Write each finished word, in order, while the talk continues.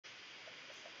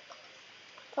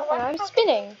And I'm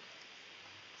spinning.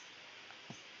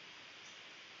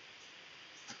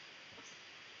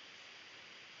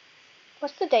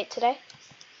 What's the date today?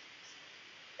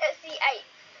 It's the 8th.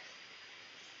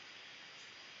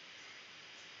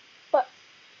 What?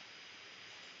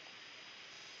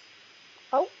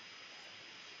 Oh.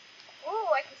 Oh,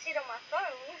 I can see it on my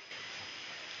phone.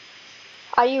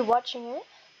 Are you watching it?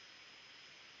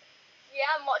 Yeah,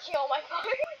 I'm watching it on my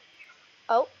phone.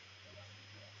 Oh.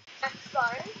 My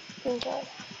phone. Okay.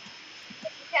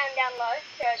 Down low,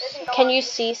 so it doesn't go Can on. you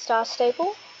see Star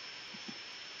Stable?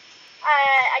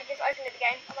 I just opened it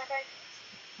again on my phone.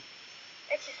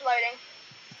 It's just loading.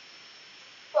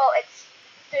 Well, it's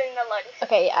doing the loading.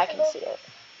 Okay, yeah, I can see it.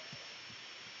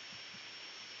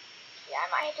 Yeah, I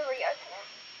might have to reopen it.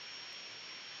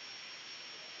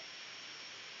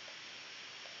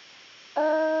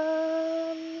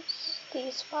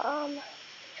 Steve's farm. I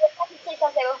can see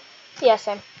Star Stable. Yeah,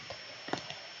 same.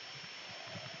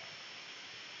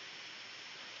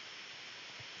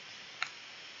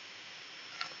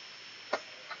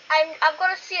 I've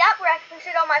got a setup where I can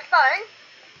sit on my phone,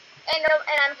 and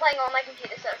I'm playing on my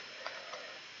computer, so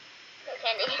it's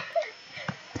handy.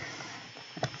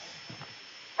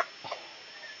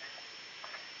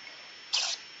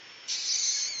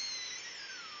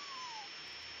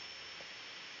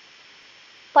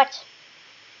 What?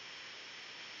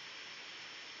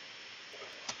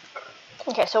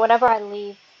 Okay, so whenever I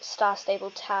leave Star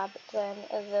Stable tab, then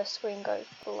the screen goes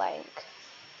blank.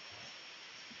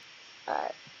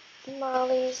 Alright,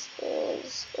 Marley's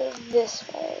is this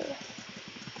way.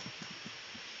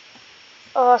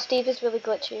 Oh, Steve is really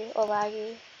glitchy or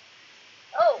laggy.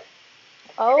 Oh.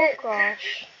 Oh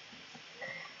gosh.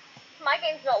 My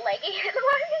game's not laggy at the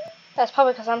moment. That's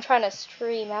probably because I'm trying to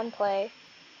stream and play.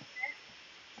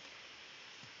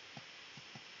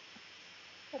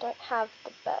 I don't have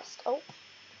the best. Oh.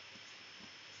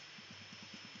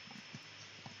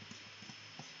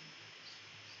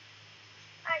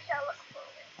 I shall look for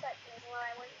that thing where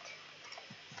I went.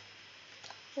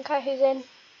 Okay, who's in?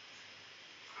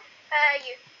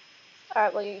 You.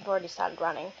 Alright, well you've already started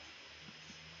running.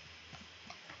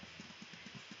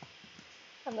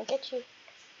 I'm gonna get you.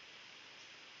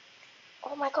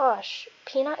 Oh my gosh.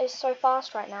 Peanut is so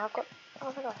fast right now. I've got...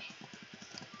 Oh my gosh.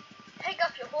 Take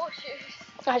off your horseshoes.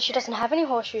 Oh, she doesn't have any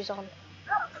horseshoes on.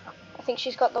 I think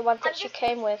she's got the ones that she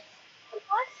came with. What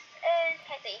is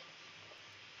Hetty?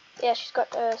 Yeah, she's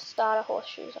got the starter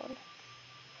horseshoes on.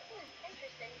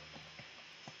 Interesting.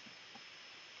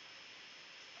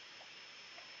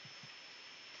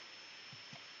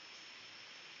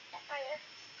 Oh yeah.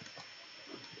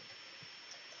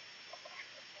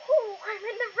 Oh, I'm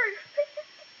in the roof.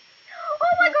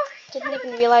 Oh my gosh. Didn't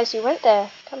even realize you went there.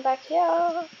 Come back here.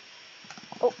 Oh,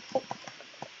 oh.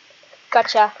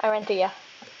 Gotcha. I ran through you. Yeah.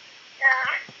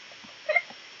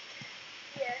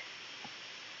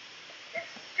 The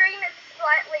stream is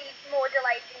slightly more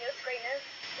delayed than your screen is.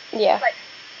 Yeah. Like,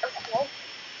 oh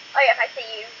yeah, I see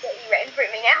you. You ran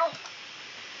through me now.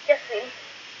 Just then.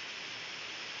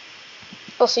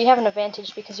 Also, you have an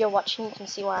advantage because you're watching. You can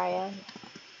see where I am.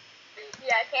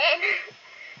 Yeah, I can.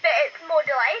 But it's more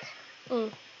delayed.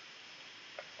 Mm.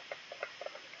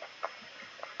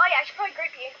 Oh yeah, I should probably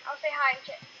group you. I'll say hi and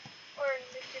chat. Or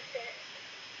let's just say it.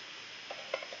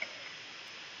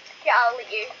 Yeah, I'll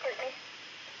let you group me.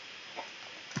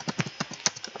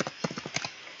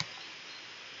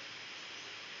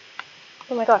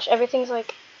 Oh my gosh, everything's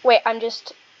like... Wait, I'm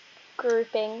just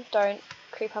grouping. Don't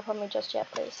creep up on me just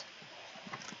yet, please.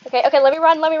 Okay, okay, let me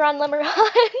run. Okay, I'm really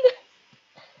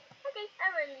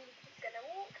just gonna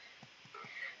walk.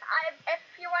 If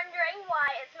you're wondering why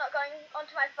it's not going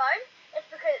onto my phone, it's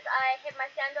because I have my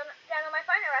sound down on my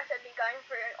phone, or else it'd be going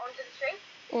through onto the stream.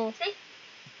 See?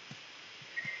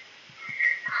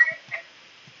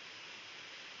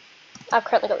 I've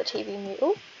currently got the TV mute.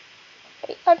 Ooh.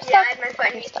 Wait, I'm stuck. Yeah, I have my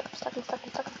phone I'm stuck.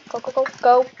 Go, go, go,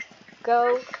 go.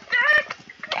 Go.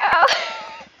 Yeah.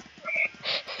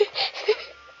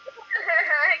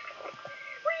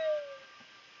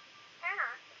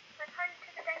 My phone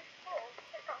took a day's fall.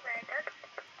 That's not very good.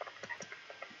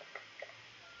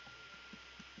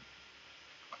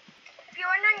 If you're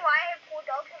wondering why I have 4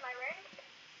 dogs in my room,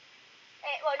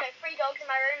 well, no, 3 dogs in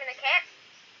my room and a cat.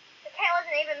 The cat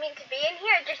wasn't even meant to be in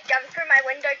here. It just jumped through my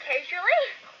window casually.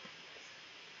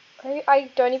 I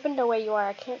don't even know where you are.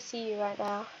 I can't see you right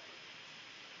now.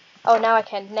 Oh, now I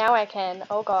can. Now I can.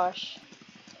 Oh gosh.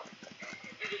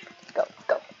 Go,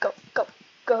 go, go, go,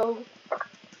 go.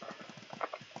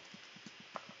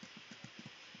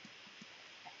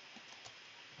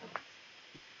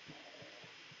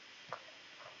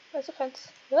 Where's the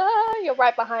fence? Ah, you're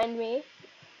right behind me.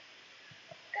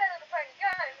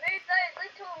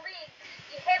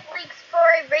 colleagues for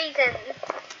a reason.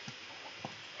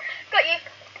 Got you.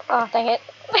 Oh, dang it.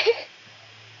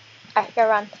 Alright, go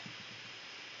run.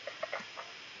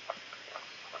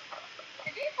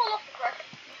 Did you fall off the cliff?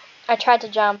 I tried to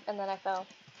jump and then I fell.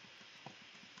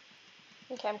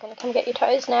 Okay, I'm gonna come get your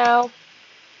toes now.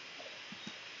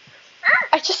 Ah!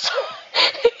 I just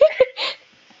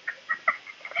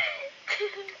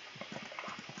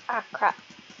Ah, crap.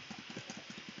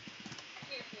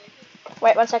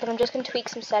 Wait 1 second, I'm just gonna tweak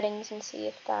some settings and see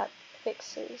if that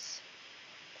fixes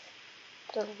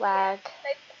the lag.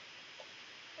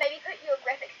 Maybe put your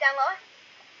graphics down lower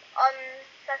on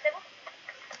Star Stable.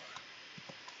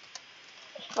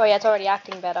 Oh yeah, it's already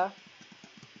acting better.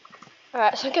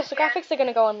 Alright, so I guess the graphics are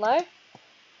gonna go on low.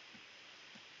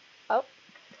 Oh.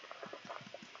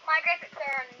 My graphics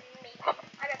are on medium.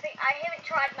 I haven't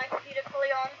tried my computer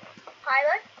fully on high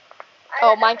though.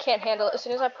 Oh, mine can't handle it. As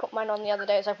soon as I put mine on the other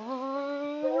day, it's like...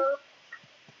 Oh,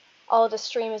 the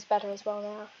stream is better as well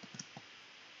now.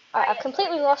 Alright, I've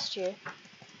completely lost you.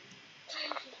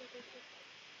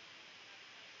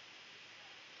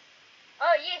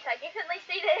 Oh yes, I definitely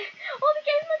see that. Oh, the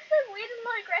game looks so weird in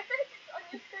low graphics on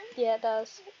your screen. Yeah, it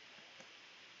does.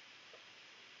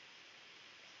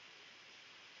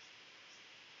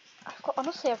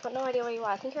 Honestly, I've got no idea where you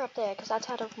are. I think you're up there, because that's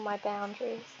out of my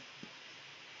boundary.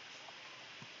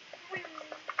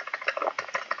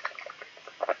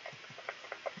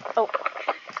 Oh. Oh no,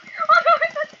 I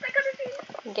got see you.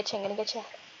 I'm gonna get you, I'm gonna get you.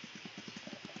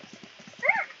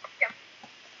 Jump.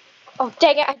 Oh,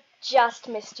 dang it, I just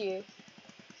missed you.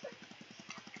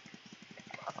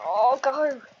 Oh, go.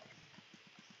 What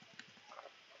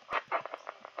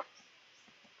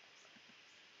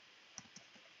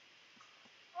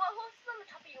horse is on the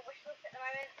top of your wish list at the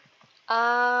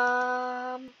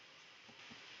moment?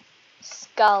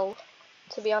 Skull.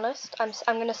 To be honest, I'm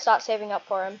gonna start saving up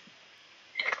for him.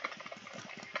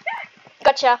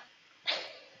 Gotcha.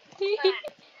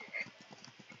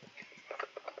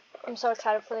 I'm so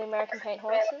excited for the American Paint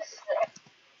horses.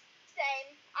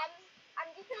 Same. I'm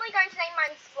definitely going to name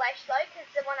mine Splash though, because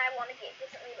the one I want to get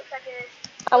definitely looks like it is.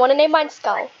 I want to name mine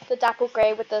Skull, the dapple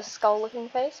grey with the skull-looking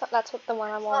face. That's what the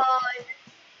one I want. Oh, I'm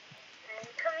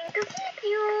coming to get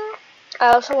you.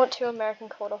 I also want 2 American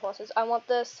quarter horses. I want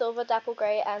the silver dapple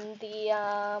grey and the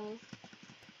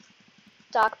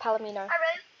dark palomino.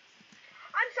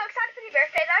 I'm so excited for your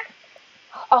birthday though.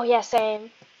 Oh yeah,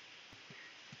 same.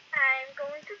 I'm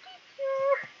going to get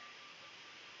you.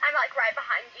 I'm like right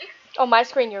behind you. On my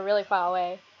screen, you're really far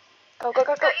away. Go, go,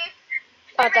 go, go. Got you.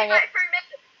 Oh, You dang ran it. right through me.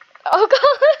 Oh, God.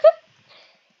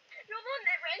 You're the one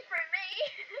that ran through me.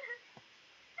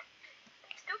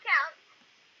 Still counts.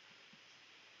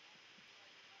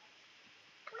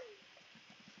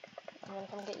 I'm gonna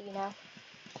come get you now.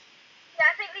 Yeah,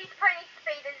 I think these pony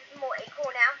speed is more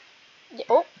equal now. Yeah.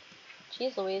 Oh,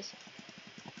 jeez Louise.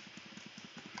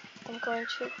 I'm going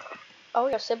to... Oh,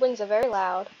 your siblings are very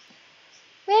loud.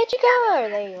 Where'd you go?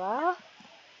 There you are.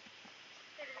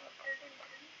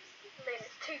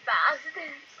 Lynn's too fast.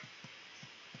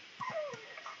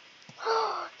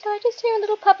 Did I just hear a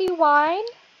little puppy whine?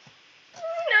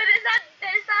 No, there's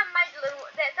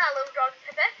that's our little dog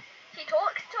Pippa. She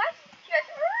talks to us. She goes.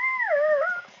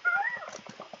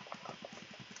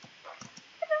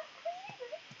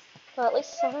 Well, at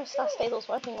least some of Star Stable's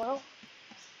working well.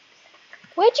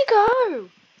 Where'd you go?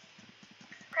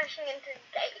 Crashing into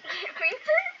gate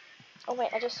princess. Oh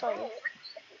wait, I just saw you.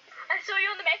 I saw you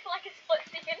on the map for like a split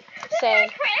second. Same.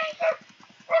 Be quiet.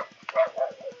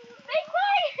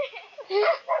 Day.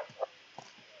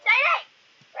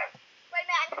 Wait,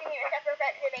 Matt, I'm cleaning yourself real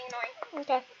quick. You're being annoying.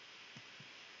 Okay.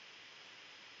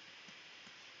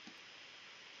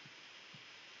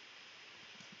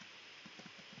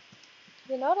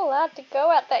 You're not allowed to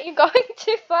go out there. You're going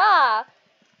too far.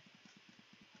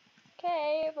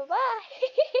 Okay, bye-bye.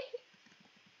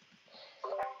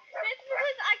 That's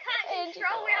because I can't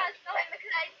control where I was going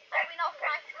because I went off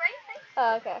my screen.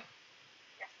 Oh, okay.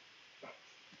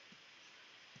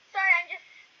 Sorry, I'm just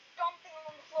stomping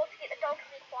on the floor to get the dog to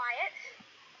be quiet.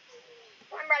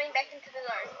 I'm running back into the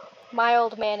zone. My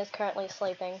old man is currently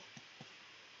sleeping.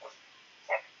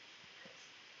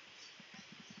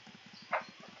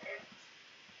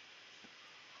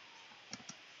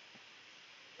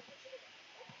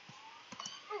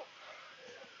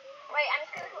 Wait, I'm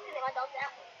just going to let my dogs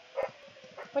out.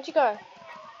 Where'd you go? What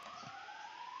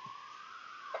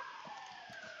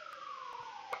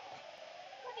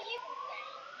are you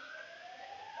saying?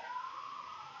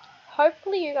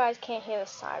 Hopefully you guys can't hear the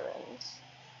sirens.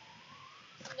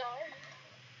 No.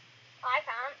 I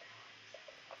can't.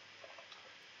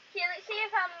 Here, let's see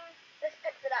if this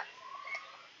picks it up.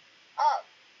 Oh,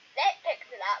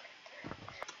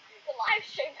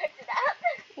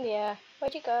 Yeah.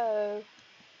 Where'd you go?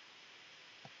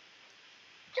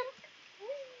 Jump.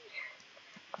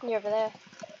 You're over there.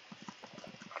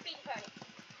 Speedy pony.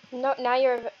 No, now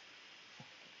you're over.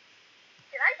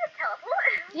 Did I just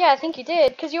teleport? Yeah, I think you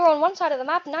did, because you were on one side of the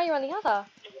map and now you're on the other.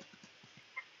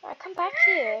 Alright, come back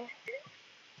here.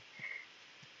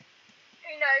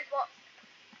 Who knows what?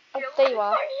 Oh, there you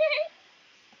are.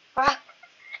 Ah,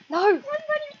 no!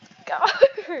 Go!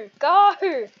 Go!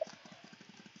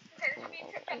 Okay, this should be a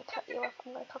trip. I'm gonna cut you off.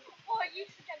 I'm gonna cut. Oh, I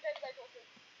used to jump over those horses.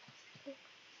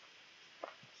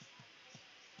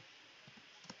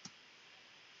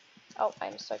 Oh,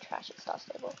 I'm so trash at Star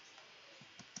Stable.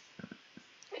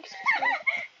 I'm just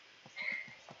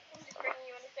bringing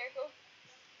you in a circle.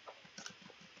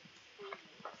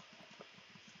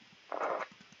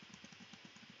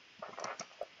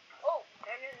 Oh,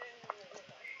 no.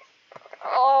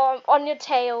 Oh, I'm on your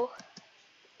tail.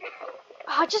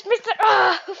 Oh, I just missed it.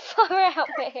 Ah, far out,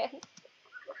 man. Right,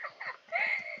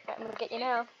 I'm gonna get you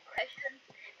now.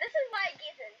 This is why I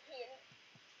get in here.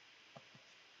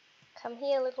 Come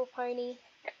here, little pony.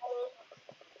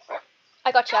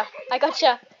 I gotcha. I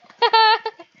gotcha.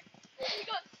 You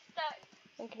got stuck.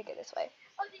 I'm gonna go this way.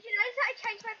 Oh, did you notice that I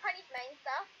changed my pony's main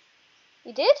stuff?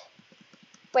 You did?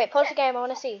 Wait, pause Yeah. the game. I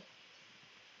want to see.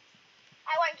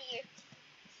 I won't get you.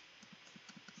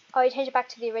 Oh, you changed it back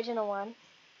to the original one.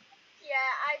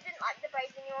 Yeah, I didn't like the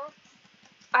braids anymore.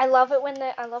 I love it when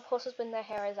I love horses when their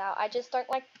hair is out. I just don't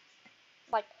like.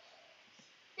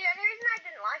 The only reason I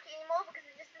didn't like it anymore because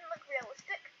it just didn't look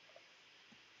realistic.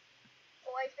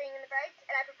 Always being in the braids,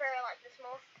 and I prefer like this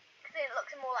more because then it looks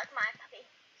more like my puppy.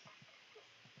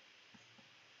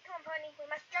 Come on, pony, we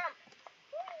must jump.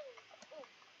 Ooh.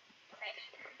 Okay.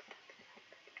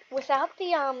 Without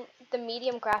the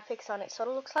medium graphics on, it sort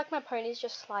of looks like my pony's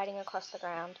just sliding across the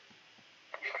ground.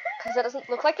 Because it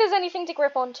doesn't look like there's anything to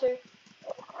grip onto.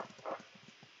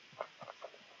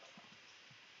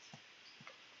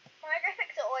 My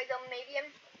graphics are always on medium.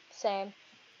 Same.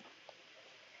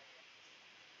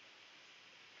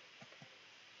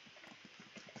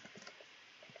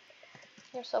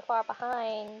 You're so far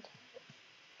behind.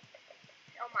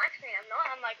 On my screen, I'm not.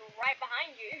 I'm like right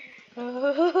behind you.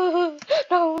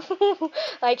 No,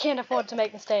 I can't afford to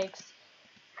make mistakes.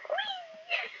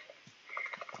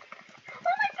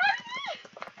 Oh my pony!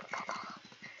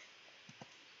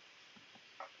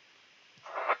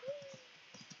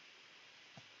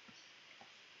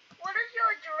 What is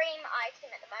your dream item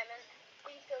at the moment?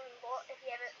 Do you still import if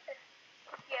you have it?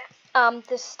 Yeah.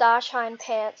 The Starshine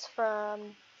pants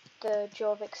from the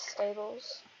Jorvik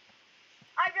stables.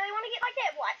 I really want to get like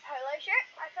that white polo shirt.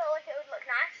 I feel like it would look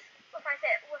nice with my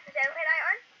with the saddle pad I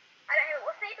own. I don't have it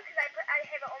with me because I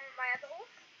have it on my other horse.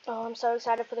 Oh, I'm so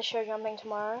excited for the show jumping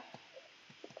tomorrow.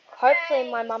 Hopefully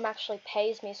Yay. my mum actually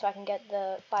pays me so I can get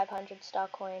the 500 star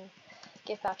coin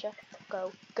gift voucher.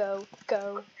 Go, go,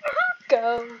 go,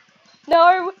 go.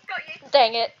 No! Got you.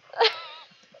 Dang it.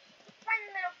 Run,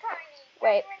 little pony.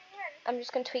 Wait. Run. I'm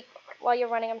just going to tweak, while you're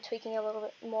running, I'm tweaking a little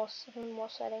bit more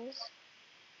settings.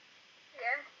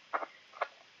 Yeah.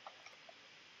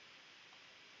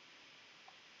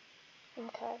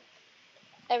 Okay.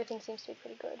 Everything seems to be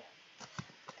pretty good.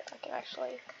 I can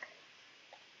actually...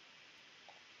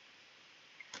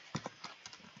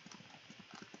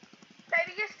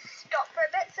 Maybe just stop for a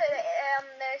bit so that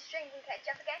the string can catch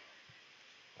up again.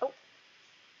 Oh.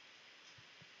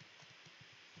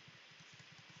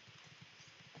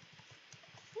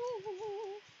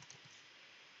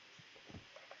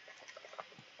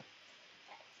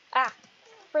 Ah!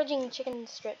 Bridging chicken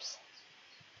strips.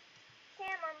 Come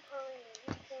on,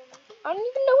 pony. I don't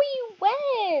even know where you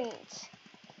went!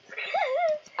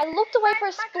 I looked away for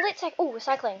a split sec. Oh,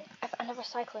 recycling. I love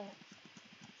recycling.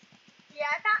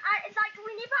 Yeah, it's like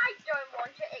whenever I don't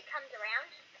want it, it comes around.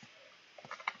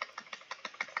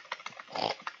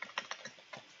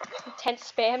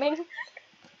 Intense spamming.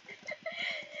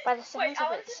 By the sounds Wait, of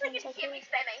I it, was just sounds like like heavy it.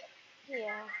 spamming.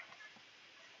 Yeah.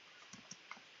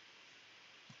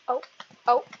 Oh,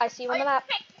 oh, I see you on the map.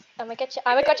 I'm gonna get you.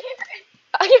 I'm gonna get you.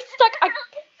 I'm stuck. I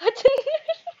didn't.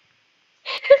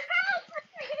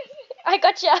 I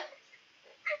got ya.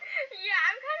 Yeah,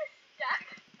 I'm kind of stuck.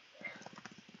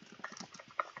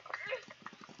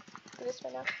 Do this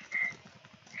right now.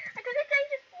 I took a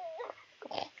dangerous fall.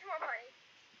 Come on, honey.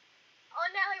 Oh,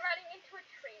 now we're running into a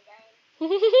tree again.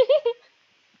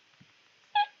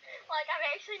 Like, I'm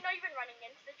actually not even running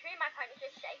into the tree. My pony's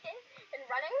just shaking and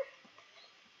running.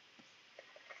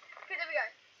 Okay, there we go.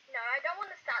 No, I don't want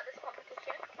to start this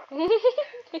competition.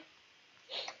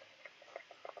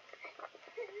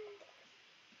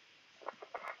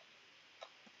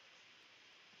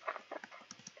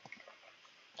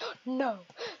 No.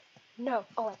 No.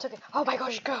 Oh, I took it. Oh my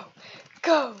gosh, go.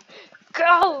 Go.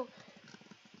 Go.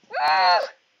 Ah!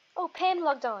 Oh, Pam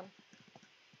logged on.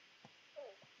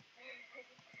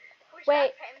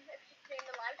 Wait. Pam if she's doing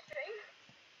the live stream.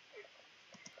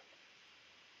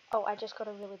 Oh, I just got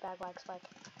a really bad lag spike.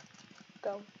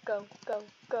 Go, go, go,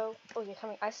 go. Oh, you're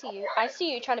coming. I see you. I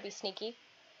see you trying to be sneaky.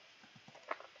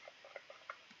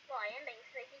 Well, I am being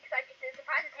sneaky because I just did a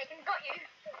surprise attack and got you.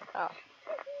 Oh.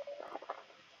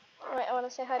 Wait, I want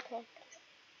to say hi, Pam.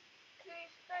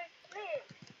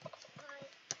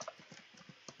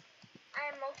 I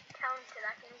am multi-talented.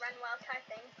 I can run while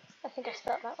typing. I think I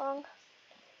spelled that wrong.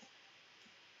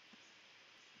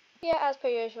 Yeah, as per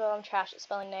usual, I'm trash at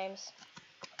spelling names.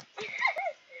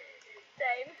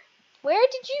 Same. Where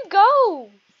did you go?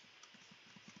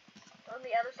 On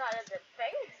the other side of the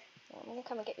thing. I'm gonna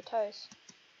come and get your toes.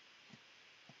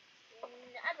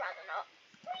 I'd rather not.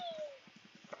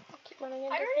 I keep running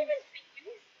into I don't things. even speak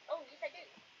you. Oh, yes I do.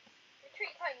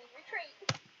 Retreat, pony, retreat.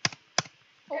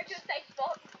 Go to a safe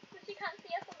spot, because you can't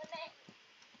see us on the map.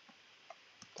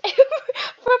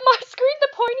 From my screen,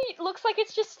 the pony looks like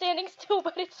it's just standing still,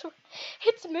 but it's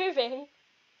moving.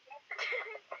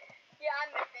 Yeah,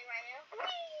 I'm missing right now.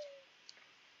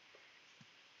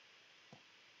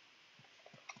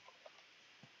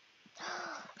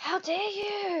 How dare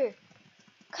you?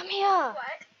 Come here.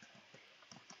 What?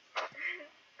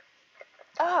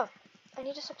 Oh, I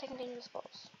need to stop taking dangerous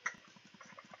balls.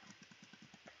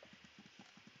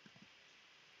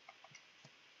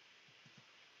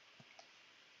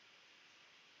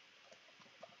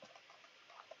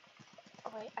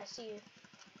 Oh wait, I see you.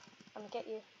 I'm gonna get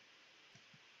you.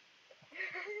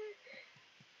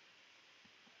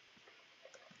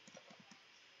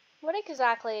 What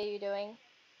exactly are you doing?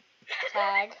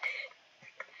 Tag.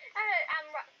 I'm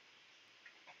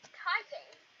typing,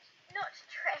 not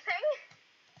trapping.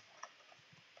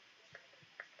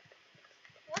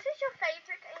 What is your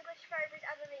favourite English phrase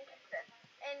other than Casper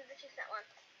and the chestnut one?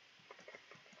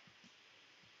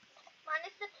 Mine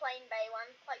is the plain bay one,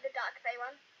 like the dark bay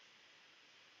one.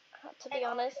 To be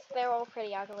honest, they're all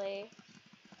pretty ugly.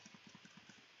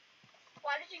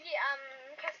 Why did you get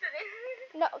Casper then?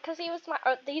 No, because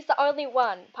he's the only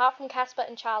one. Apart from Casper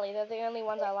and Charlie, they're the only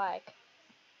ones I like.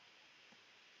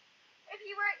 If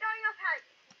you weren't going off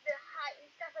the height and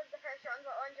stuff of the Percherons,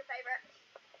 what one's your favourite?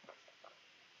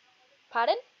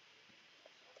 Pardon?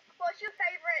 What's your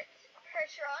favourite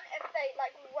Percheron if they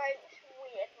weren't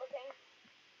weird looking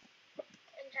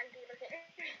and chunky looking?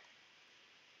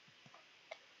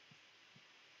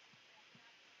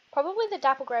 Probably the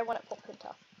dapple grey one at Fort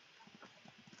Pinter.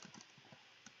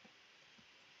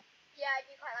 Yeah, I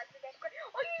do quite like the best.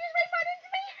 Oh, you just made fun into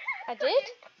me! I did?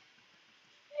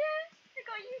 Yeah, I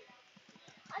got you.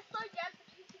 I slowed down for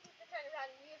 2 seconds to turn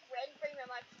around and you just ran through me. I'm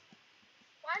like,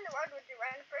 why in the world would you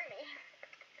run through me?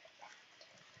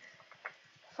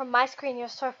 From my screen, you're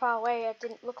so far away, it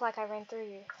didn't look like I ran through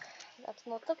you. That's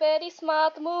not a very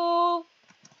smart move.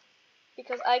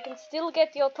 Because I can still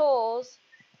get your toes.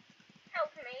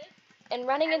 Help me. And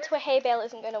running into a hay bale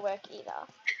isn't going to work either.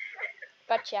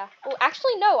 Gotcha. Oh,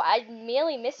 actually, no, I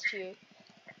merely missed you.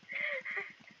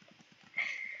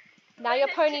 Now your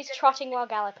pony's trotting while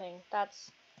galloping.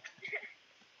 That's...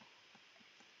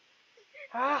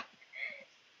 Ah!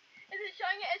 Is it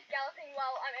showing it as galloping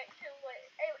while I'm actually...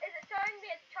 Is it showing me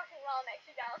as trotting while I'm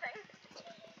actually galloping?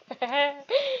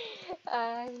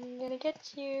 I'm gonna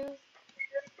get you.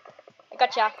 I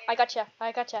gotcha, I gotcha,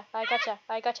 I gotcha, I gotcha,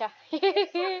 I gotcha. I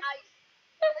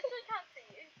literally can't see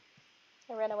you.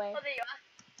 I ran away. Oh, there you are.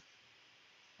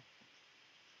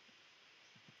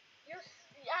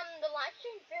 The live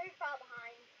stream's very far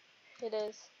behind. It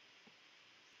is.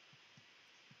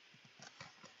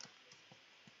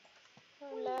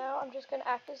 And now I'm just gonna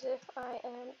act as if I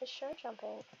am show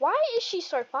jumping. Why is she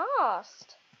so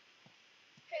fast?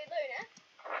 Hey, Luna.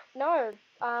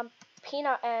 No,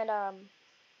 Peanut and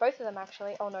both of them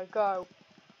actually. Oh no, go.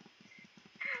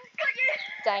 Got you.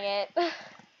 Dang it. Just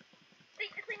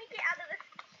let me get out of this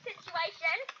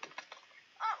situation.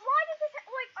 Why does this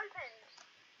open?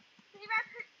 Because if I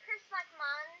press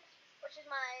command, which is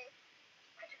my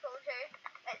critical too,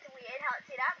 it's weird how it's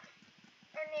set up.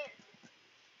 And then,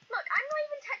 look, I'm not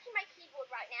even touching my keyboard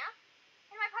right now,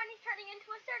 and my pony's turning into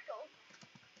a circle.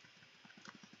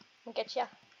 I'll get ya.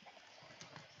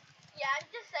 Yeah, I'm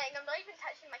just saying, I'm not even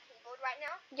touching my keyboard right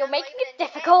now. You're making it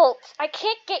difficult. I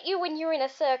can't get you when you're in a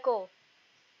circle.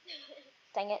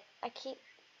 Dang it. I keep...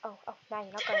 Oh, now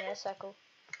you're not going in a circle.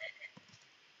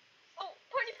 Oh,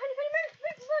 pony,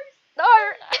 move. No!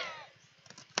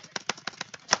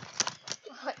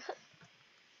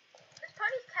 This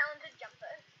pony's talented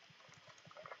jumper.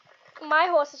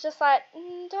 horse is just like,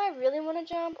 do I really want to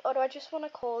jump, or do I just want to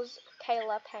cause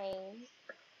Kayla pain?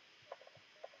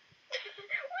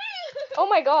 Oh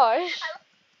my gosh.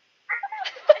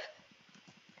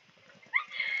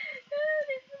 This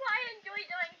is why I enjoy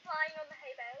doing flying on the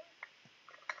hay bales.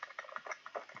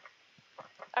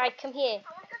 Alright, come here. I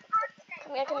want to go flying.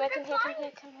 Come here, come I here, wanna come go here, come flying.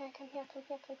 here, come here, come here, come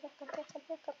here, come here, come here, come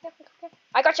here, come here, come here.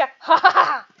 I gotcha! Ha ha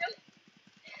ha! Look,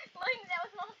 that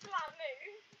was not a smart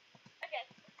move. Okay.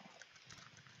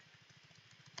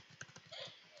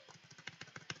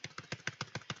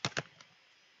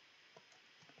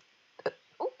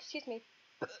 Oh, excuse me.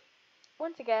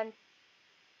 Once again.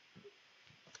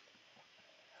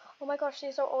 Oh my gosh,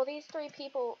 these are all these 3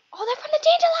 people. Oh, they're from the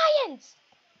Dandelions!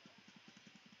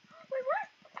 Wait, what?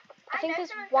 I think know there's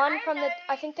someone- one I from the. know-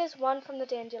 I think there's one from the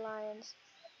Dandelions.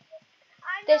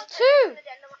 I know There's someone 2! from the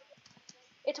Dandelions.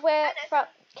 It's where I know from someone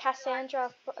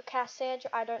Cassandra.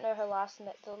 I don't know her last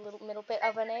name. The little middle bit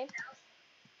of her name. I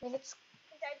think it's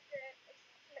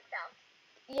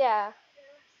yeah.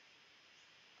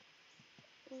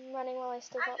 I'm running while I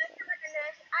still got.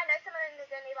 I know someone in the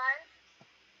Dandelions.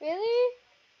 Really?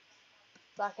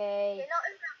 Lucky. Yeah, not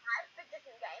in real life, but just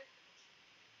in game.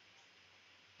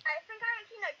 I think I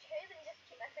actually know 2, but just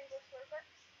keep my fingers closer.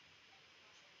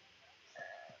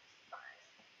 Fine.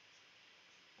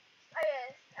 Oh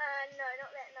yes, no,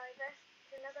 not that Nova.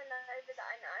 There's another Nova that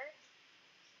I know.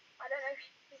 I don't know if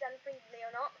she's unfriended me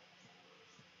or not.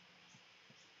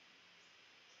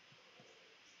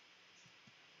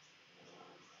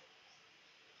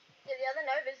 Yeah, the other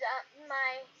Nova's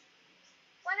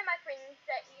one of my friends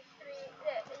that used to be,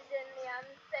 that is in the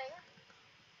thing,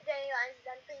 the Dandelions has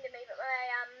unfriended me, but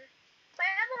my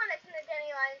other one that's in the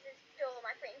Dandelions is still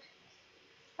my friend.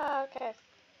 Oh, okay.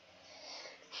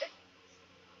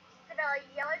 Isabella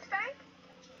Yellowstone.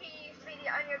 She used to be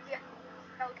the owner of the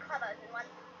old clubbers and one.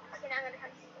 Okay, now I'm gonna come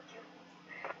to you.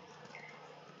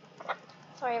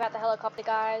 Sorry about the helicopter,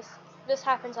 guys. This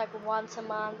happens like once a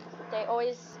month.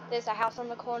 There's a house on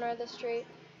the corner of the street,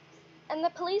 and the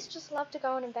police just love to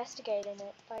go and investigate in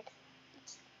it. Like,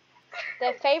 it's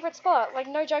their favorite spot. Like,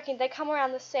 no joking, they come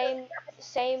around the same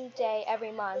day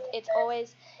every month. It's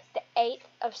always the 8th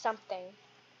of something.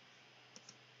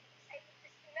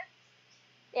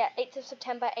 Yeah, 8th of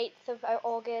September, 8th of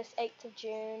August, 8th of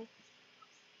June.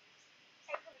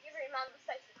 Every month,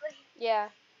 basically. Yeah.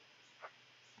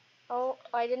 Oh,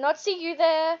 I did not see you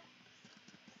there.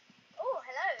 Oh,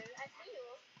 hello. I see you.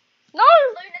 No!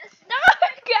 Luna, this is No!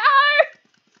 Go!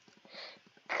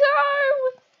 Go!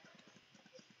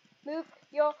 Move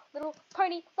your little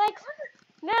pony legs.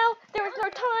 Now there is no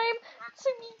time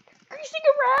to be greasing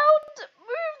around.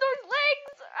 Move those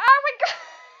legs. Oh my god.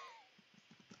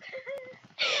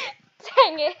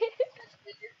 Dang it.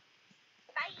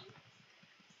 Bye.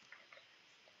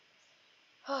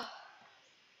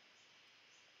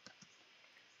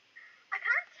 I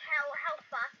can't tell how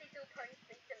fast these little pony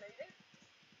feet are moving.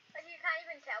 Like, you can't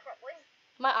even tell properly.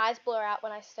 My eyes blur out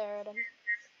when I stare at them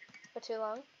for too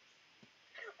long.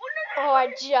 Oh, no. Oh,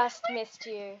 I just missed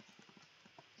you.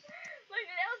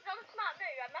 Luna, that was not a smart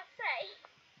move, I must say.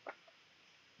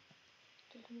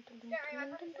 Don't worry, my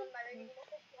brother's not my movie anymore.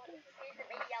 She's not confused at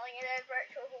me yelling at a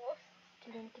virtual horse.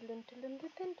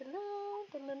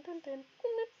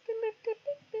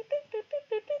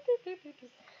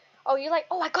 Oh, you're like,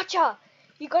 oh, I gotcha!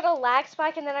 You got a lag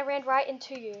spike and then I ran right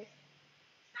into you. Whee!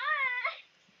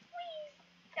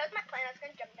 That was my plan, I was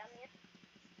going to jump down there.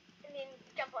 And then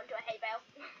jump onto a hay bale.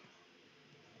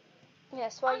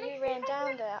 Yes, while you ran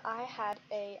down there, I had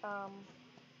a,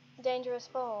 dangerous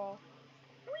fall.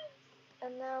 Whee!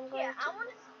 And now I'm going Yeah, I to want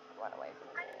to... run away from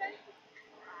I'm you. going to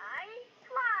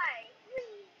fly.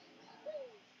 Whee!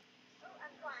 Whee! Oh,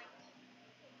 I'm flying.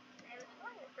 I was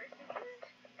flying the first second.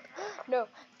 No,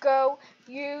 go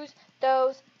use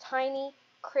those tiny,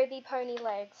 cribby pony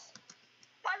legs.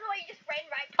 By the way, you just ran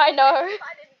right I know. me.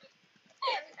 I didn't get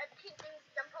attempting to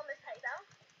jump on this hay bale.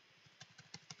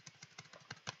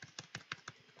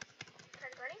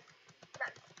 Turn running.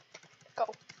 Run. Go,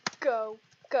 go,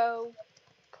 go,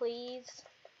 please.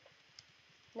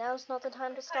 Now's not the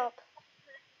time to stop.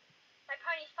 My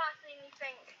pony's faster than you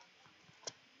think.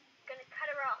 I'm gonna cut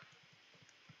her off.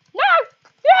 No!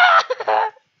 Yeah!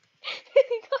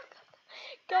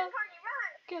 Go, Run, pony,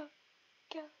 run! go,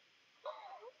 go,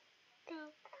 go,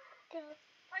 go,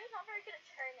 Pony's not very good at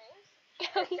turning.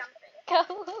 go, She's jumping. go.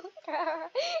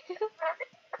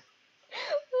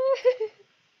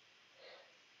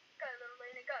 Go, little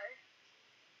Luna, go.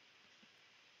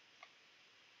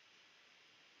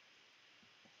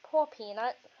 Poor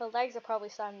Peanut. Her legs are probably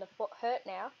starting to hurt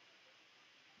now.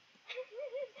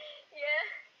 Yeah.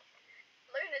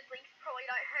 Luna's legs probably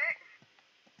don't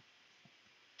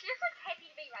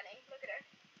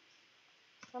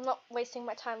I'm not wasting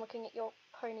my time looking at your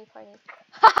pony. Ha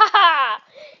ha ha!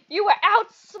 You were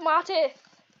outsmarted!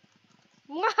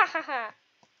 Mwahaha!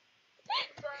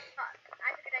 But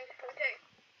I took a danger fall too.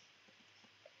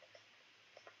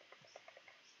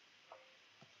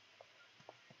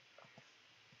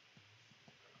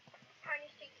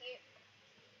 Pony's too cute.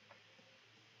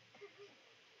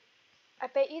 I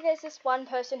bet you there's this one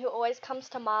person who always comes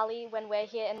to Mali when we're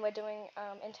here and we're doing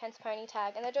intense pony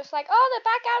tag, and they're just like, oh, they're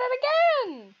back at it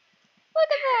again! Look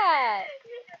at that!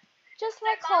 Just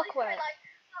like clockwork. Like,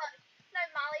 no,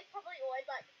 Marley's probably always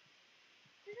like,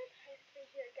 do they have to be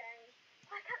here again?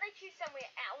 Why can't they choose somewhere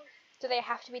else? Do they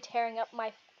have to be tearing up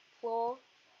my floor?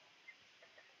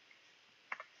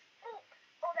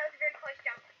 Oh, that was a very close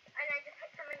jump. And I just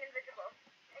hit something invisible.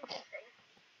 Interesting.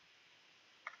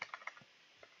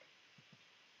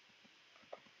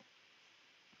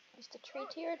 Use the tree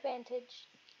to your advantage.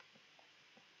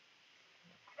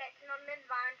 That's not an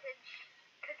advantage.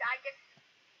 Because I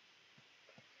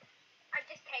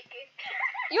just tagged you.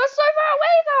 You're so far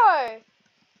away though!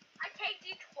 I tagged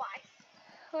you twice.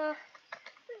 Huh.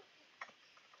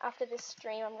 After this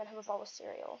stream, I'm gonna have a bowl of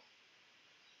cereal.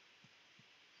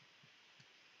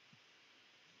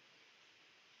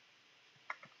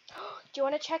 Do you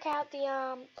want to check out the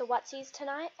Whatsies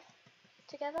tonight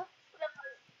together? They're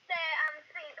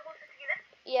singing the horses together.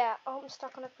 Yeah. Oh, I'm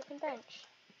stuck on a freaking bench.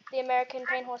 The American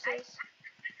paint horses. I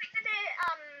think that they're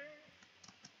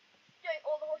doing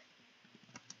all the horses.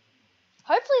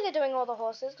 Hopefully they're doing all the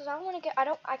horses, because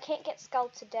I can't get Skull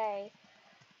today,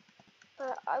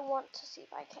 but I want to see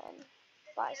if I can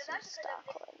buy some star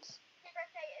coins. His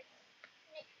birthday is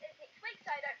next week,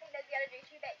 so I don't think they'll be able to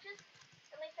do 2 batches,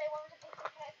 unless they wanted to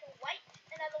have to wait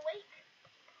another week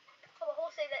for the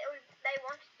horse that they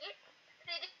want to get.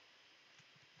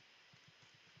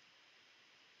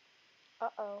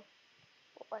 Uh-oh.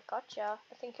 Oh, I gotcha.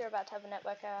 I think you're about to have a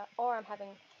network error, or I'm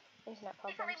having internet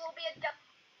problems. Definitely will be a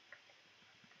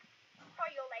for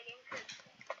your lady.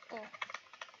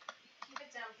 Keep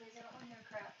it down, please. I don't want to hear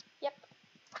crap. Yep.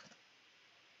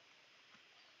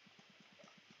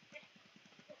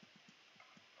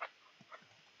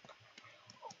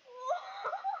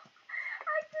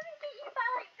 I didn't get you by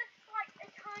like a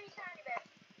tiny bit.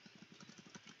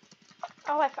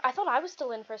 Oh, I thought I was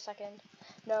still in for a second.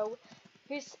 No.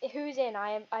 Who's in?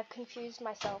 I've confused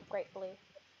myself gratefully.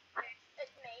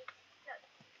 It's me. No.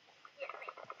 Yeah, me.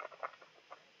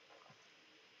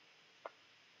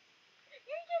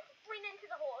 You just went into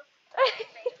the horse.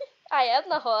 I am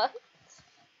the horse.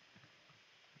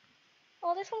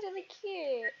 Oh, this one's really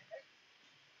cute.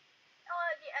 Oh,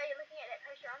 yeah, are you looking at that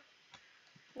poster on?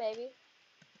 Maybe.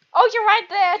 Oh, you're right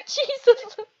there.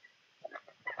 Jesus.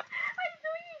 I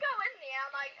saw you go in there.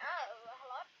 I'm like, oh,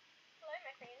 hello,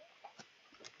 my friend.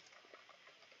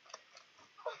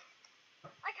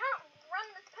 I can't run.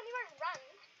 This pony won't run.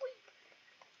 Wait.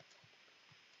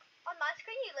 On my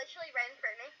screen, you literally ran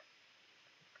through me.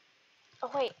 Oh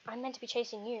wait, I'm meant to be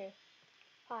chasing you.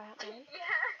 Alright, man.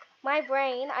 Yeah. My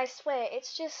brain, I swear,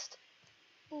 it's just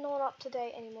not up to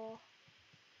date anymore.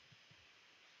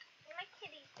 My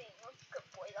kitty's being a good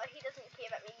boy, though. He doesn't care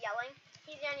about me yelling.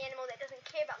 He's the only animal that doesn't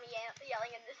care about me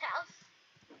yelling in this house.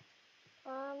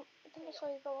 I think I saw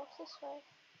you go off this way.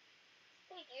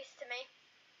 He's used to me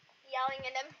yelling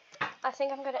at him. I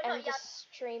think I'm going to Oh, end this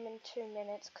stream in 2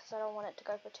 minutes because I don't want it to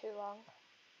go for too long.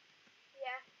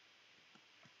 Yeah.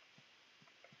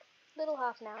 Little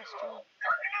half an hour stream.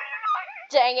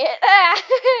 Dang it! I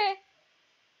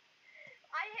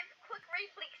have quick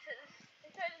reflexes,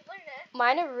 and so does Luna.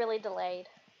 Mine are really delayed.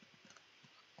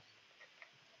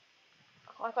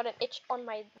 Oh, I got an itch on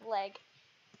my leg,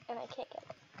 and I can't get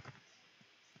it.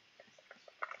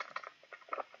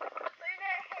 Luna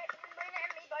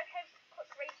and me both have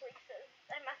quick reflexes,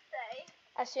 I must say.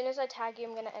 As soon as I tag you,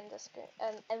 I'm gonna end this stream.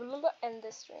 End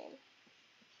this stream.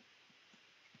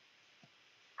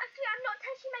 Actually, I'm not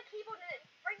touching my keyboard, and it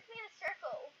brings me in a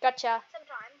circle. Gotcha.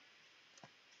 Sometimes.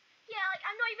 Yeah, like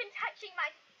I'm not even touching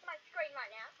my screen right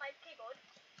now, my keyboard.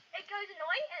 It goes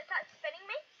annoying and it starts spinning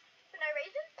me for no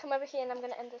reason. Come over here, and I'm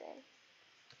gonna end it in.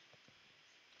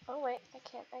 Oh wait, I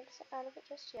can't exit out of it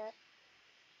just yet.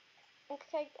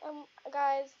 Okay,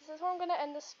 guys, this is where I'm gonna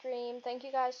end the stream. Thank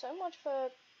you guys so much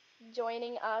for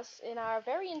joining us in our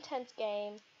very intense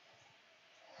game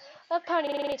of Pony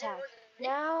Tag.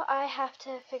 Now I have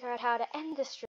to figure out how to end the stream.